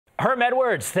Herm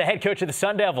Edwards, the head coach of the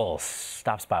Sun Devils,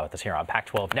 stops by with us here on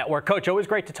Pac-12 Network. Coach, always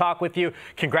great to talk with you.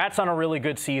 Congrats on a really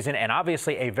good season and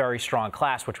obviously a very strong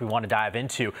class, which we want to dive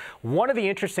into. One of the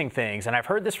interesting things, and I've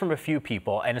heard this from a few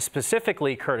people, and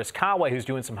specifically Curtis Conway, who's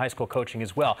doing some high school coaching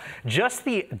as well, just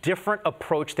the different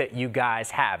approach that you guys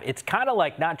have. It's kind of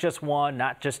like not just one,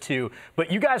 not just two,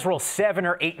 but you guys roll 7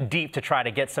 or 8 deep to try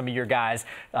to get some of your guys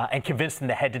and convince them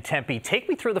to head to Tempe. Take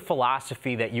me through the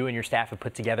philosophy that you and your staff have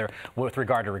put together with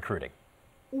regard to recruiting.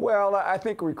 Well, I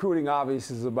think recruiting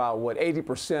obviously is about,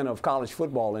 80% of college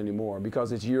football anymore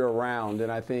because it's year-round. And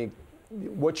I think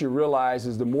what you realize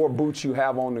is the more boots you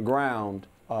have on the ground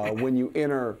when you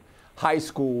enter high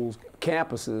schools,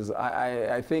 campuses,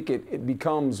 I think it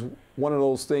becomes one of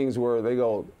those things where they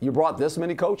go, you brought this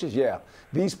many coaches? Yeah.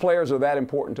 These players are that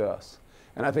important to us.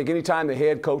 And I think anytime the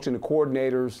head coach and the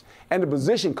coordinators and the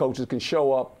position coaches can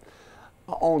show up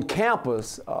on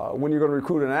campus when you're going to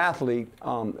recruit an athlete,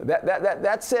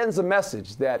 that sends a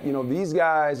message that, you know, these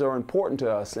guys are important to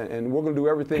us, and we're going to do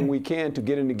everything we can to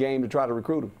get in the game to try to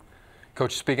recruit them.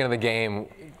 Coach, speaking of the game,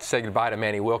 say goodbye to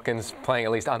Manny Wilkins, playing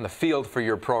at least on the field for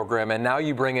your program, and now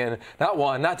you bring in not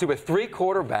one, not two, but 3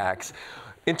 quarterbacks.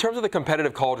 In terms of the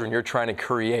competitive cauldron you're trying to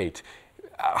create,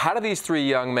 how do these 3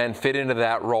 young men fit into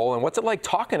that role, and what's it like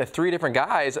talking to 3 different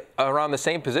guys around the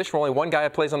same position where only one guy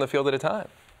plays on the field at a time?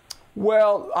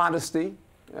 Well, honesty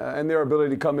and their ability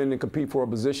to come in and compete for a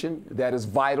position that is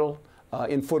vital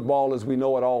in football, as we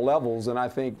know, at all levels. And I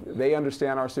think they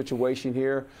understand our situation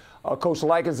here. Coach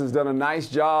Likens has done a nice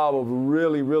job of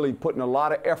really putting a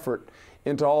lot of effort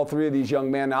into all 3 of these young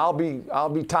men. Now, I'll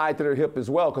be tied to their hip as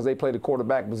well because they play the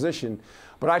quarterback position.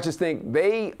 But I just think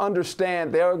they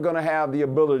understand they're going to have the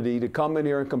ability to come in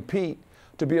here and compete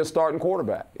to be a starting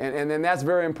quarterback. And that's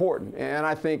very important. And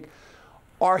I think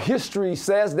our history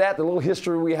says that, the little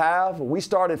history we have. We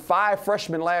started 5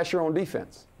 freshmen last year on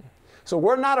defense. So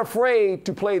we're not afraid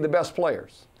to play the best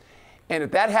players. And if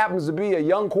that happens to be a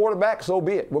young quarterback, so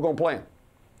be it. We're going to play him.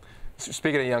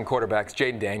 Speaking of young quarterbacks,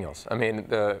 Jaden Daniels, I mean,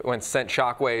 went sent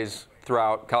shockwaves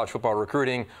throughout college football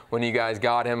recruiting when you guys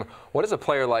got him. What does a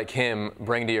player like him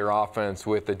bring to your offense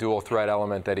with the dual threat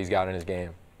element that he's got in his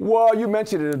game? Well, you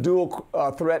mentioned it, a dual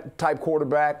threat type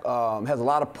quarterback, has a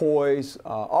lot of poise,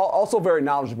 also very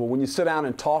knowledgeable. When you sit down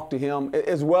and talk to him,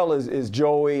 as well as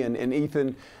Joey and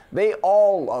Ethan, they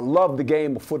all love the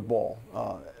game of football.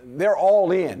 They're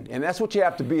all in, and that's what you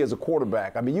have to be as a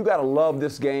quarterback. I mean, you got to love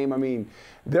this game. I mean,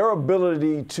 their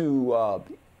ability to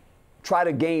try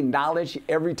to gain knowledge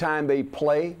every time they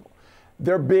play.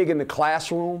 They're big in the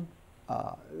classroom.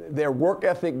 Their work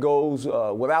ethic goes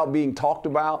without being talked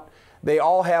about. They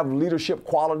all have leadership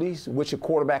qualities, which a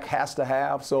quarterback has to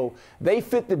have. So they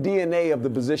fit the DNA of the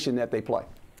position that they play.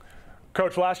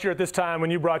 Coach, last year at this time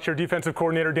when you brought your defensive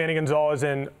coordinator, Danny Gonzalez,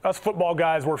 in, us football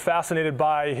guys were fascinated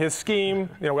by his scheme.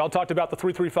 You know, we all talked about the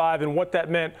 3-3-5 and what that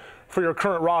meant for your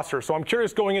current roster. So I'm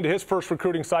curious, going into his first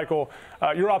recruiting cycle,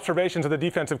 your observations of the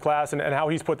defensive class and how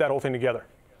he's put that whole thing together.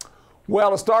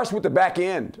 Well, it starts with the back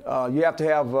end. You have to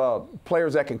have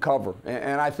players that can cover.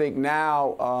 And I think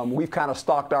now we've kind of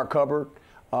stocked our cupboard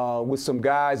with some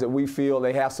guys that we feel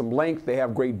they have some length, they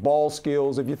have great ball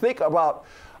skills. If you think about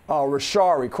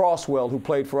Rashari Crosswell, who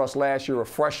played for us last year, a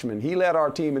freshman, he led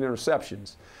our team in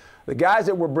interceptions. The guys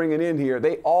that we're bringing in here,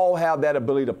 they all have that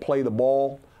ability to play the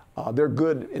ball. They're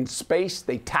good in space.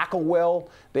 They tackle well.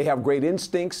 They have great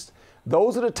instincts.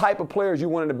 Those are the type of players you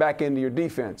want in the back end of your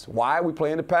defense. Why? We play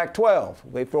in the Pac-12.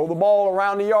 They throw the ball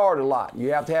around the yard a lot.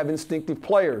 You have to have instinctive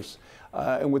players.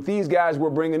 And with these guys we're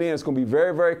bringing in, it's going to be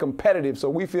very competitive. So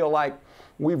we feel like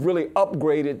we've really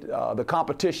upgraded the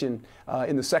competition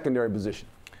in the secondary position.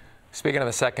 Speaking of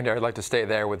the secondary, I'd like to stay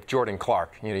there with Jordan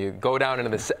Clark. You know, you go down into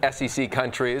the SEC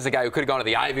country. This is a guy who could have gone to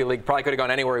the Ivy League, probably could have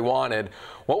gone anywhere he wanted.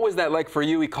 What was that like for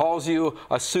you? He calls you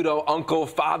a pseudo-uncle,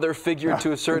 father figure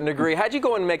to a certain degree. How'd you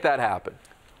go and make that happen?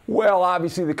 Well,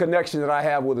 obviously the connection that I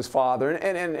have with his father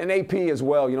and AP as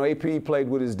well. You know, AP played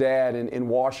with his dad in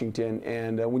Washington,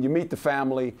 and when you meet the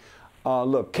family,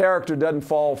 look, character doesn't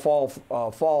fall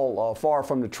far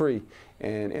from the tree.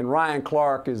 And Ryan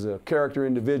Clark is a character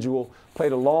individual,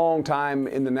 played a long time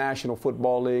in the National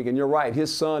Football League. And you're right,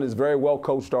 his son is very well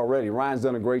coached already. Ryan's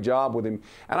done a great job with him.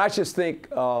 And I just think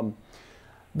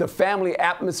the family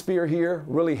atmosphere here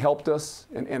really helped us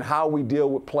in how we deal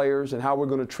with players and how we're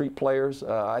going to treat players.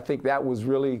 I think that was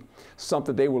really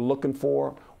something they were looking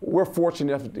for. We're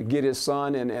fortunate enough to get his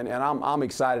son, and I'm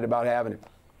excited about having him.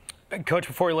 Coach,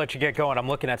 before we let you get going, I'm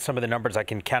looking at some of the numbers. I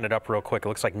can count it up real quick. It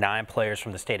looks like 9 players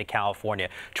from the state of California.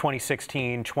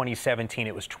 2016, 2017,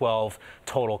 it was 12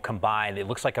 total combined. It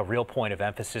looks like a real point of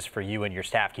emphasis for you and your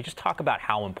staff. Can you just talk about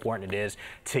how important it is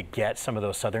to get some of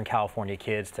those Southern California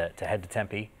kids to head to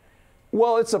Tempe?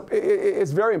 Well,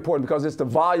 it's very important because it's the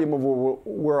volume of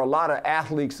where a lot of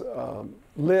athletes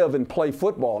live and play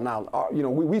football. Now,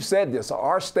 we've said this.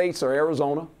 Our states are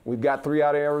Arizona. We've got 3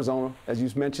 out of Arizona, as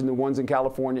you mentioned, the ones in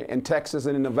California, and Texas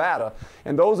and in Nevada.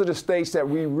 And those are the states that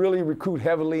we really recruit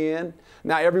heavily in.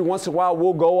 Now, every once in a while,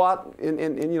 we'll go out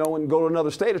and go to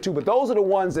another state or two. But those are the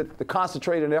ones that the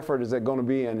concentrated effort is going to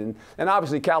be in. And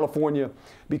obviously, California,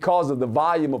 because of the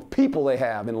volume of people they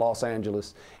have in Los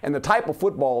Angeles and the type of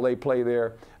football they play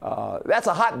there, that's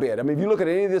a hotbed. I mean, if you look at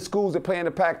any of the schools that play in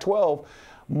the Pac-12,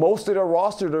 most of their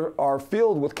roster are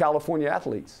filled with California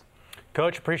athletes.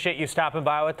 Coach, appreciate you stopping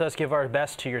by with us. Give our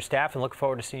best to your staff and look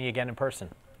forward to seeing you again in person.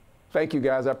 Thank you,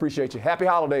 guys. I appreciate you. Happy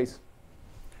holidays.